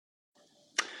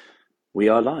We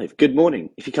are live. Good morning.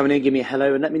 If you're coming in, give me a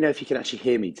hello and let me know if you can actually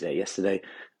hear me today. Yesterday,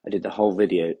 I did the whole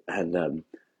video and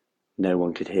no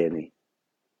one could hear me.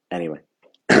 Anyway,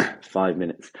 5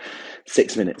 minutes,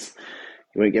 6 minutes,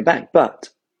 you won't get back, but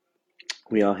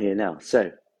we are here now.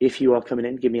 So if you are coming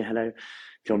in, give me a hello. If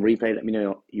you're on replay, let me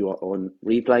know you are on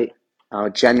replay. Our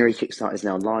January Kickstart is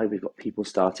now live. We've got people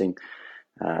starting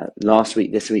last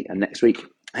week, this week, and next week.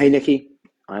 Hey, Nikki.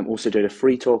 I'm also doing a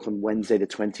free talk on Wednesday, the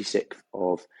 26th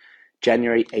of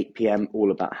January, 8 p.m., all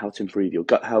about how to improve your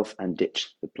gut health and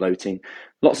ditch the bloating.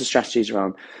 Lots of strategies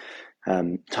around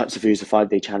types of foods, the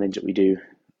 5-day challenge that we do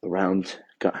around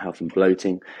gut health and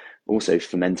bloating, also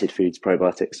fermented foods,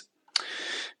 probiotics,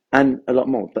 and a lot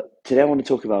more. But today I want to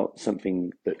talk about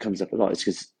something that comes up a lot. It's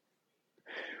because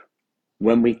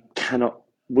when we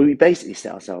basically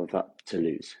set ourselves up to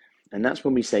lose. And that's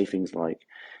when we say things like,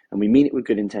 and we mean it with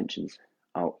good intentions,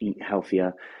 I'll eat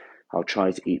healthier, I'll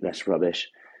try to eat less rubbish,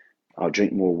 I'll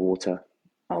drink more water,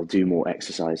 I'll do more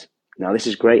exercise. Now, this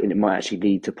is great and it might actually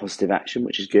lead to positive action,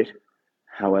 which is good.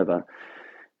 However,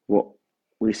 what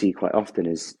we see quite often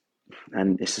is,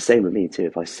 and it's the same with me too,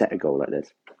 if I set a goal like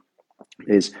this,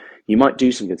 is you might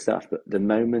do some good stuff, but the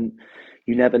moment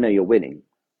you never know you're winning.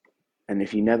 And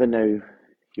if you never know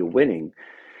you're winning,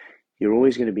 you're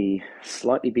always going to be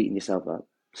slightly beating yourself up,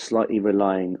 slightly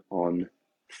relying on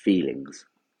feelings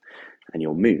and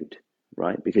your mood,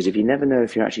 right? Because if you never know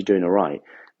if you're actually doing all right,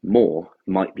 more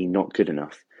might be not good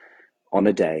enough on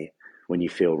a day when you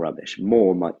feel rubbish.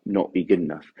 More might not be good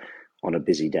enough on a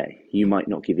busy day. You might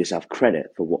not give yourself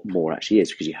credit for what more actually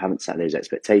is because you haven't set those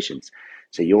expectations.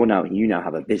 So you now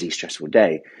have a busy, stressful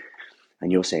day,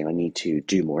 and you're saying, I need to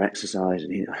do more exercise,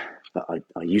 but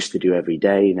I used to do every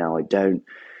day, now I don't.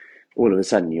 All of a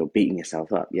sudden, you're beating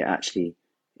yourself up. Yeah, actually,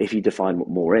 if you define what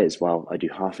more is, well, I do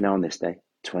half an hour on this day,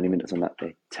 20 minutes on that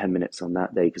day, 10 minutes on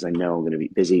that day, because I know I'm going to be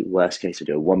busy. Worst case, I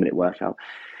do a 1 minute workout,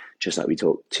 just like we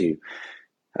talked to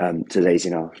today's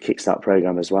in our Kickstart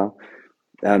program as well.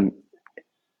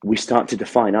 We start to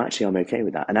define, actually, I'm okay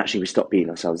with that. And actually, we stop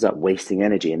beating ourselves up, wasting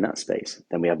energy in that space.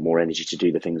 Then we have more energy to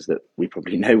do the things that we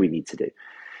probably know we need to do.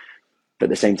 But at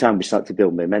the same time, we start to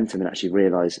build momentum and actually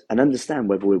realize and understand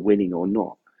whether we're winning or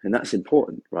not. And that's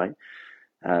important, right?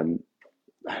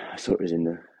 I saw it was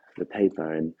in the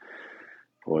paper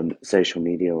or on social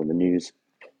media or the news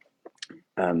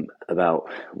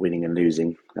about winning and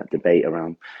losing, that debate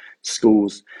around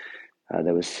schools.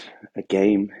 There was a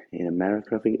game in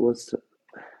America, I think it was,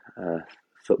 a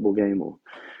football game,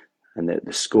 and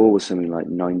the score was something like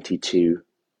 92-4.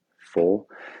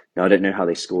 Now, I don't know how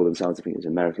they score themselves. I think it was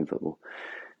American football.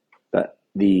 But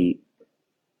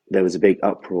there was a big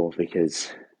uproar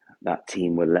because that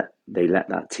team let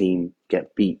that team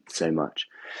get beat so much,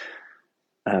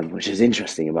 which is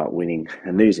interesting about winning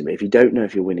and losing. But if you don't know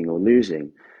if you're winning or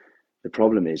losing, the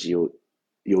problem is you'll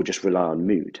just rely on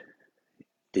mood.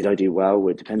 Did I do well?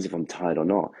 Well, it depends if I'm tired or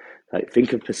not. Like,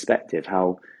 think of perspective,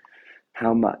 how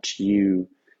much you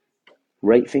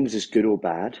rate things as good or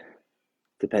bad,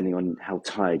 depending on how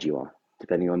tired you are,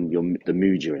 depending on the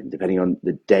mood you're in, depending on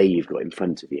the day you've got in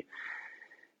front of you.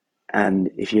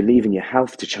 And if you're leaving your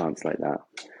health to chance like that,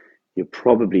 you're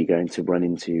probably going to run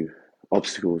into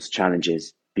obstacles,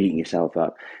 challenges, beating yourself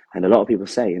up. And a lot of people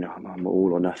say, I'm an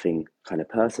all or nothing kind of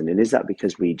person. And is that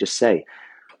because we just say,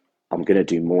 I'm going to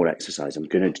do more exercise, I'm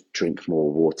going to drink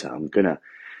more water, I'm going to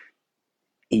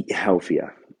eat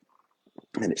healthier,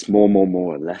 and it's more,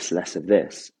 and less of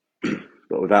this,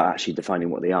 but without actually defining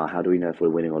what they are? How do we know if we're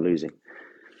winning or losing?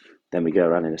 Then we go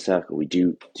around in a circle. We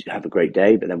do have a great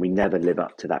day, but then we never live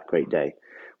up to that great day,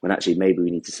 when actually maybe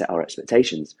we need to set our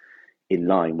expectations in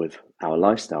line with our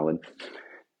lifestyle. And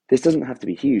this doesn't have to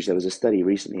be huge. There was a study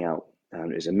recently out.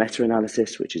 It was a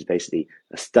meta-analysis, which is basically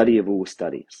a study of all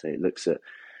studies. So it looks at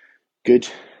good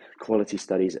quality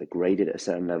studies that are graded at a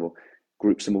certain level,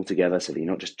 groups them all together so that you're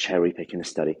not just cherry picking a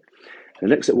study. And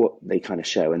it looks at what they kind of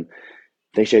show. And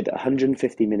they showed that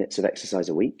 150 minutes of exercise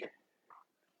a week,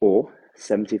 or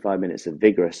 75 minutes of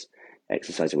vigorous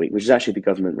exercise a week, which is actually the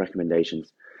government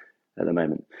recommendations at the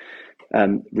moment,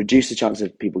 reduce the chance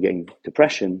of people getting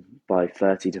depression by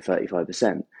 30 to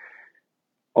 35%.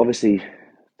 Obviously,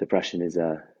 depression is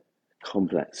a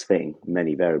complex thing,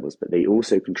 many variables, but they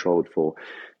also controlled for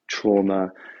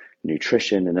trauma,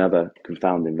 nutrition, and other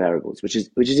confounding variables, which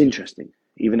is interesting.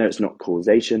 Even though it's not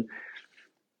causation,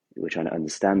 we're trying to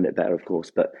understand it better, of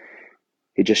course, but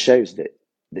it just shows that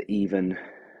even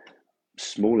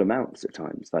small amounts at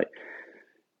times, like,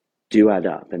 do add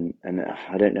up. And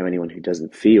I don't know anyone who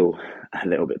doesn't feel a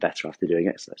little bit better after doing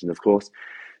exercise. And of course,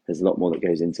 there's a lot more that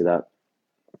goes into that,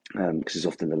 because it's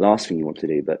often the last thing you want to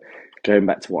do. But going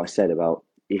back to what I said about,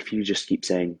 if you just keep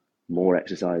saying, more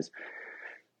exercise,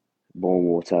 more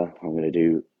water. I'm going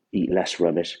to eat less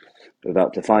rubbish.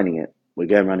 Without defining it, we're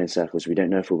going around in circles. We don't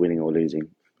know if we're winning or losing,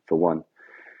 for one.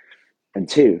 And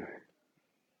two,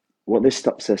 what this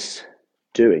stops us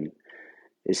doing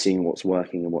is seeing what's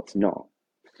working and what's not.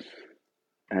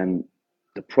 And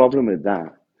the problem with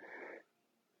that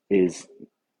is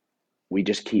we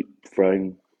just keep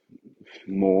throwing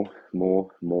more.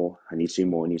 I need to do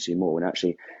more, And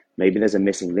actually, maybe there's a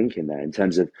missing link in there in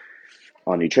terms of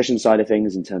our nutrition side of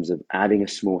things, in terms of adding a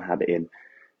small habit in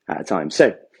at a time.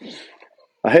 So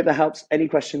I hope that helps. Any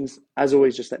questions, as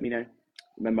always, just let me know.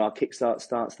 Remember, our Kickstart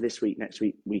starts this week, next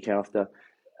week, week after.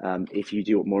 If you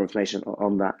do want more information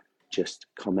on that, just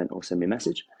comment or send me a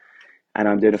message. And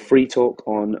I'm doing a free talk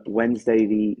on Wednesday,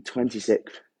 the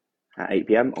 26th at 8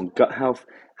 p.m. on gut health,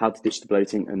 how to ditch the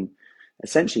bloating and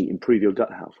essentially improve your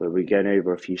gut health, where we're going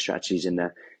over a few strategies in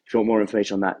there. If you want more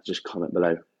information on that, just comment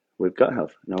below with gut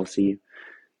health, and I'll see you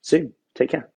soon. Take care.